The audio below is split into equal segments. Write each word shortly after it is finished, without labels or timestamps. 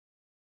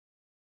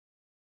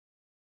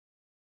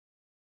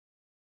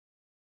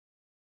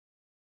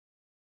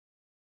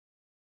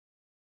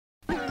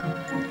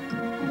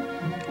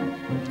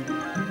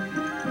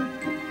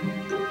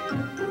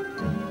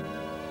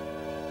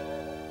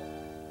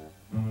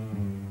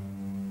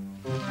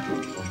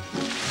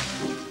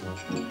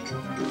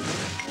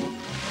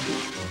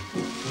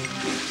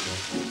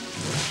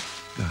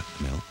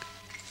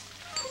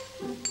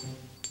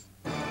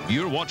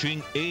You're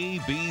watching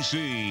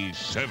ABC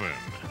 7,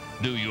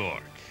 New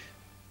York.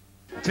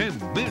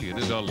 10 million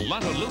is a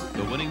lot of loot.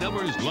 The winning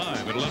number is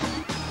live at 11.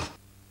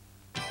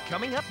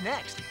 Coming up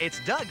next, it's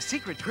Doug's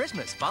Secret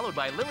Christmas, followed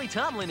by Lily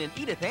Tomlin and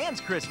Edith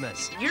Ann's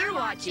Christmas. You're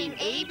watching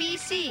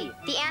ABC,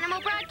 the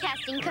Animal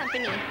Broadcasting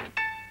Company.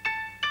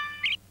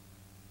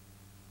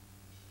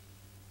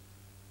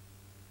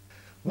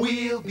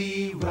 We'll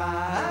be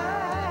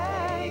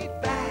right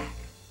back.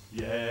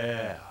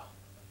 Yeah.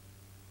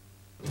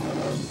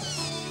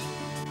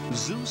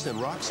 Zeus and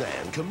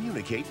Roxanne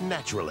communicate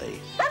naturally.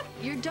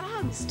 Your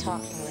dog's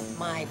talking with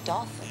my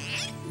dolphin.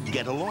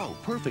 Get along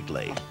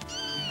perfectly.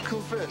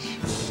 Cool fish.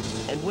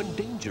 And when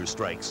danger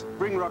strikes,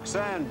 Bring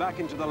Roxanne back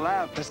into the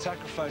lab. The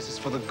sacrifice is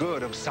for the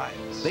good of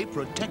science. they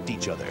protect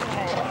each other,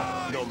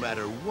 no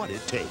matter what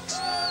it takes.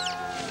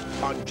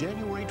 On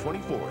January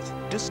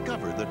 24th,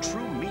 discover the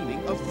true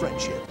meaning of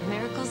friendship.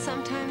 Miracles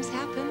sometimes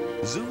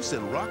happen. Zeus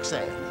and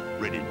Roxanne,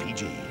 rated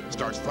PG.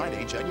 Starts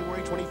Friday,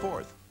 January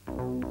 24th.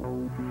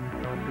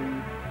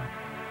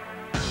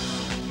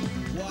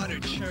 Water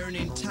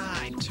churning,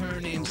 tide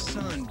turning,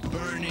 sun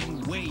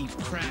burning, wave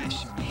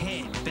crashing,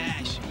 head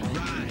bashing,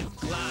 ride,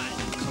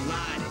 gliding,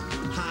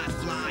 colliding, high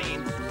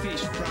flying,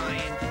 fish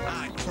frying,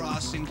 eye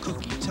crossing,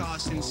 cookie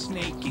tossing,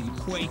 snaking,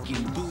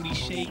 quaking, booty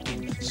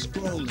shaking,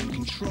 scrolling,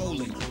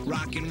 controlling,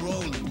 rock and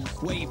rolling,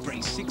 wave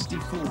race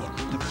 64,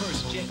 the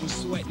first jetting,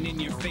 sweating in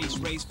your face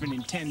race for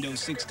Nintendo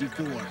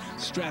 64.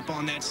 Strap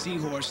on that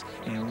seahorse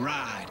and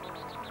ride.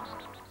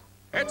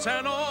 It's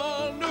an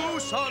all-new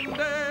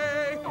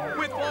Sunday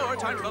with 4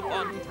 times the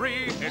fun, 3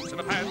 hits in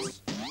the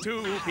pants.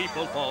 2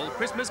 people full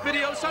Christmas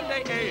video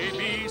Sunday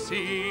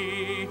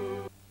ABC.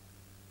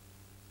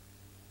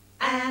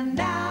 And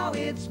now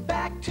it's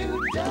back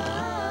to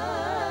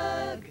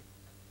Doug.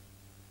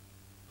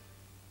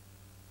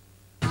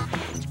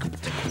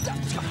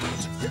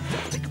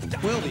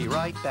 We'll be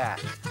right back.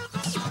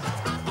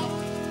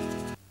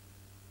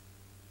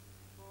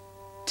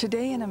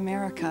 Today in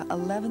America,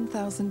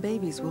 11,000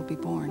 babies will be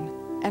born.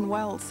 And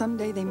while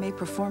someday they may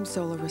perform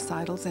solo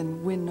recitals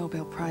and win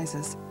Nobel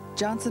Prizes,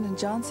 Johnson &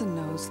 Johnson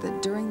knows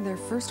that during their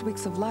first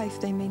weeks of life,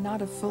 they may not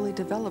have fully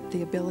developed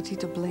the ability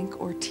to blink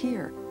or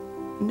tear.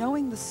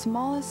 Knowing the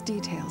smallest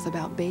details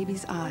about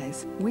babies'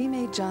 eyes, we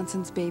made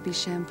Johnson's baby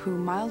shampoo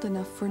mild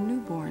enough for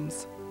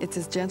newborns. It's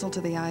as gentle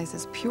to the eyes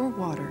as pure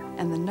water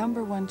and the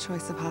 #1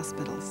 choice of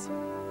hospitals.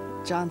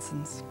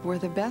 Johnson's, where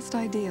the best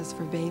ideas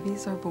for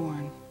babies are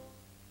born.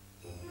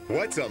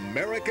 What's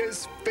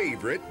America's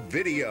favorite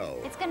video?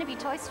 It's gonna be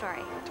Toy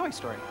Story. Toy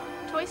Story.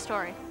 Toy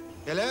Story.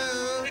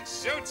 Hello?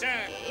 It's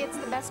showtime. It's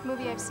the best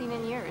movie I've seen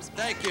in years.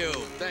 Thank you.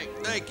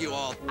 Thank you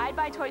all. I'd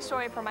buy Toy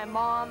Story for my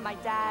mom, my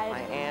dad,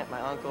 My aunt,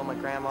 my uncle, my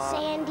grandma.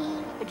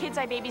 Sandy. the kids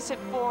I babysit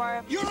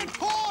for. You're a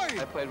toy!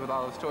 I played with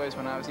all those toys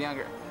when I was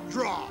younger.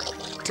 Draw.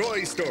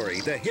 Toy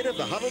Story, the hit of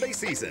the holiday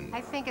season.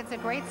 I think it's a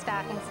great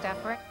stocking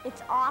stuffer.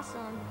 It's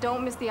awesome.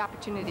 Don't miss the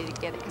opportunity to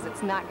get it because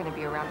it's not going to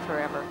be around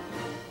forever.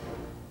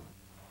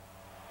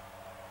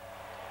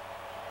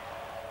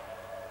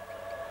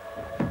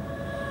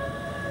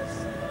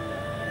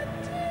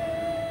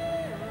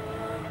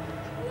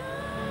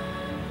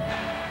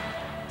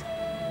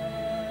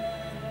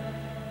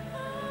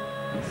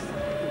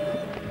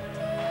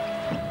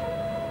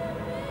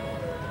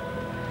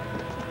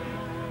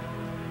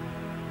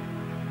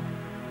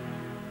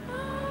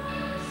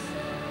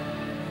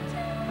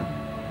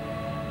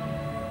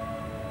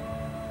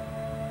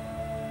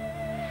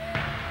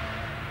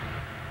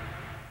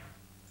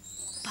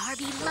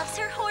 Barbie loves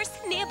her horse,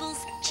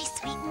 Nibbles. She's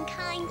sweet and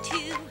kind,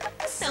 too.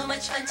 So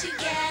much fun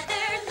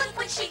together, look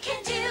what she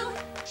can do.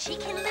 She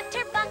can lift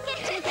her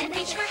bucket and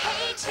reach for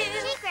hay, too.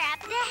 She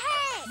grabbed the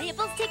hay.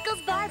 Nibbles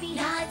tickles Barbie,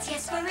 nods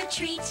yes for a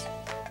treat.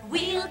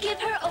 We'll give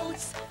her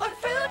oats or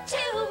fruit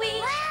to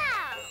eat.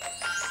 Wow!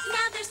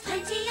 Now there's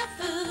plenty of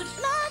food,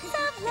 Lots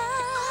of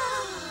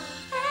love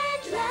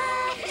and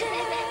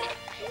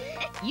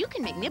laughter. You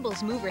can make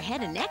Nibbles move her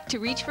head and neck to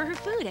reach for her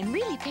food and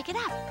really pick it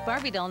up.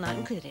 Barbie doll not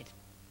included.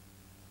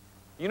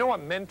 You know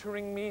what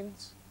mentoring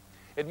means?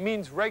 It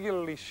means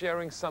regularly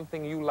sharing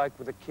something you like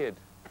with a kid,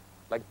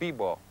 like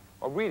b-ball,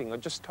 or reading, or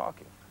just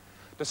talking.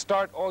 To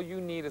start, all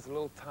you need is a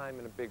little time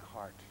and a big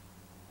heart.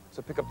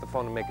 So pick up the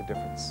phone and make a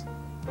difference.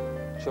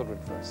 Children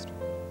first.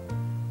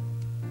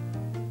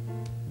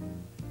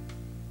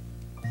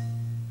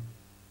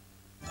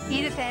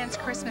 Edith Ann's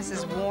Christmas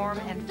is warm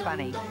and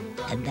funny.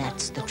 And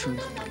that's the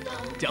truth.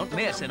 Don't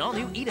miss an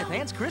all-new Edith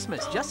Ann's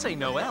Christmas. Just say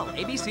Noel.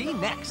 ABC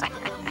next.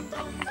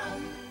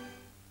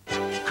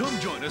 Come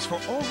join us for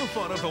all the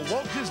fun of the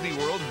Walt Disney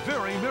World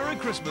Very Merry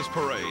Christmas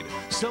Parade.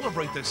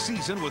 Celebrate the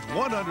season with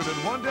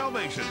 101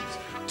 Dalmatians,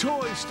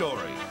 Toy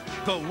Story,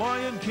 The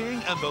Lion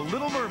King and the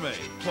Little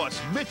Mermaid,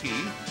 plus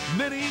Mickey,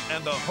 Minnie,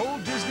 and the whole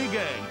Disney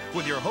gang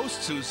with your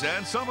hosts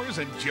Suzanne Summers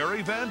and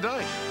Jerry Van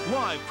Dyke.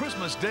 Live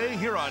Christmas Day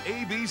here on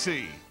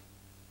ABC.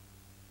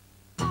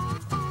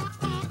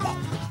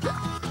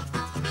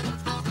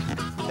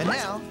 And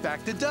now,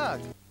 back to Doug.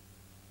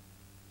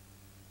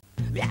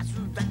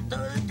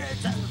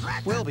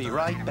 We'll be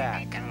right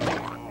back.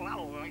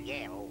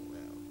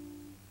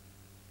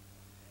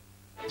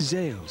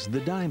 Zales, the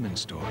diamond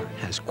store,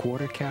 has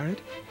quarter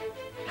carat,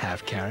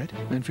 half carat,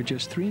 and for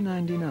just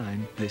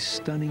 $3.99, this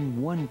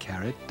stunning 1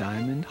 carat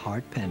diamond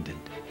heart pendant.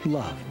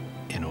 Love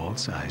in all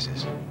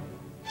sizes.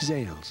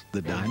 Zales,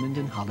 the diamond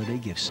and holiday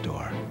gift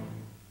store.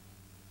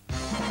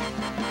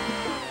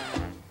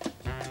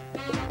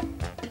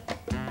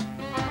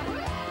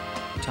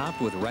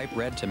 Topped with ripe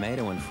red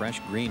tomato and fresh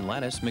green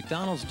lettuce,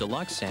 McDonald's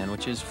deluxe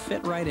sandwiches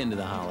fit right into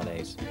the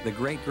holidays. The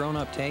great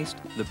grown-up taste,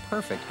 the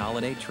perfect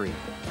holiday treat.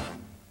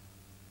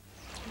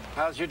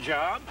 How's your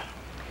job?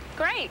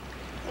 Great.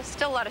 There's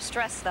still a lot of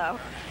stress, though.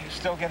 You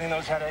still getting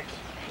those headaches?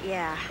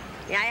 Yeah.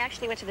 I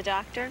actually went to the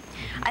doctor.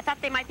 I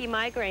thought they might be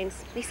migraines.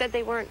 He said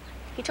they weren't.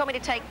 He told me to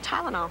take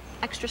Tylenol,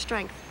 extra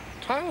strength.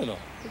 Tylenol?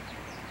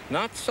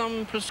 Not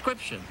some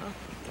prescription?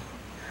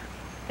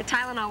 The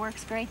Tylenol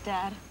works great,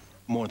 Dad.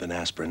 More than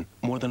aspirin,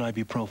 more than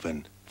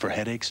ibuprofen. For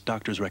headaches,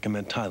 doctors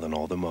recommend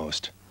Tylenol the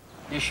most.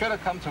 You should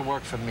have come to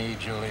work for me,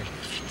 Julie.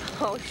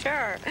 Oh,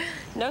 sure.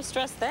 No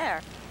stress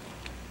there.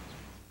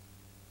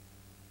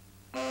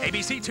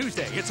 ABC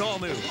Tuesday, it's all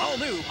new, all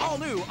new, all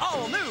new,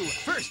 all new.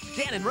 First,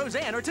 Dan and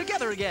Roseanne are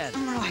together again.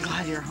 I'm really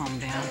glad you're home,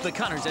 Dan. The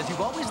Connors as you've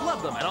always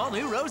loved them, and all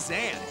new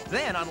Roseanne.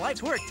 Then on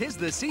Life's Work, 'tis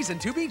the season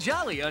to be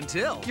jolly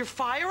until... You're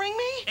firing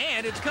me?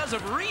 And it's 'cause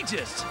of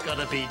Regis.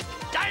 Gonna be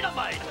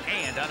dynamite.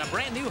 And on a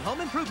brand new home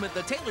improvement,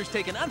 the Taylors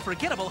take an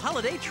unforgettable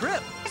holiday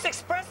trip. Just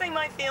expressing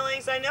my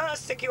feelings. I know how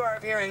sick you are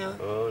of hearing them.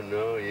 Oh,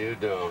 no, you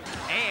don't.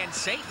 And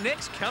St.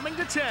 Nick's coming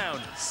to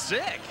town.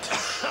 Sick.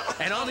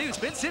 And all new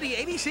Spin City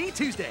ABC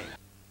Tuesday.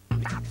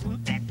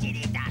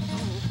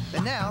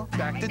 And now,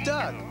 back to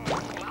Doug.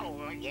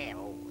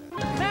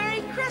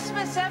 Merry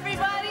Christmas,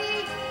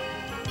 everybody!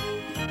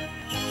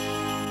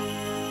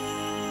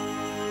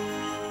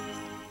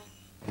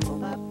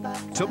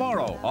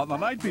 Tomorrow, on the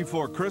night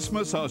before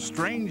Christmas, a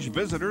strange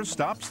visitor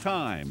stops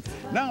time.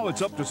 Now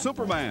it's up to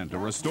Superman to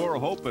restore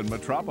hope in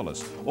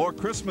Metropolis, or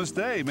Christmas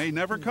Day may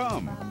never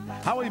come.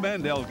 Howie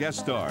Mandel guest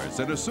stars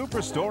in a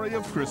super story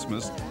of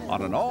Christmas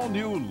on an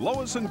all-new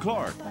Lois and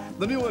Clark,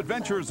 the new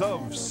adventures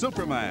of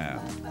Superman.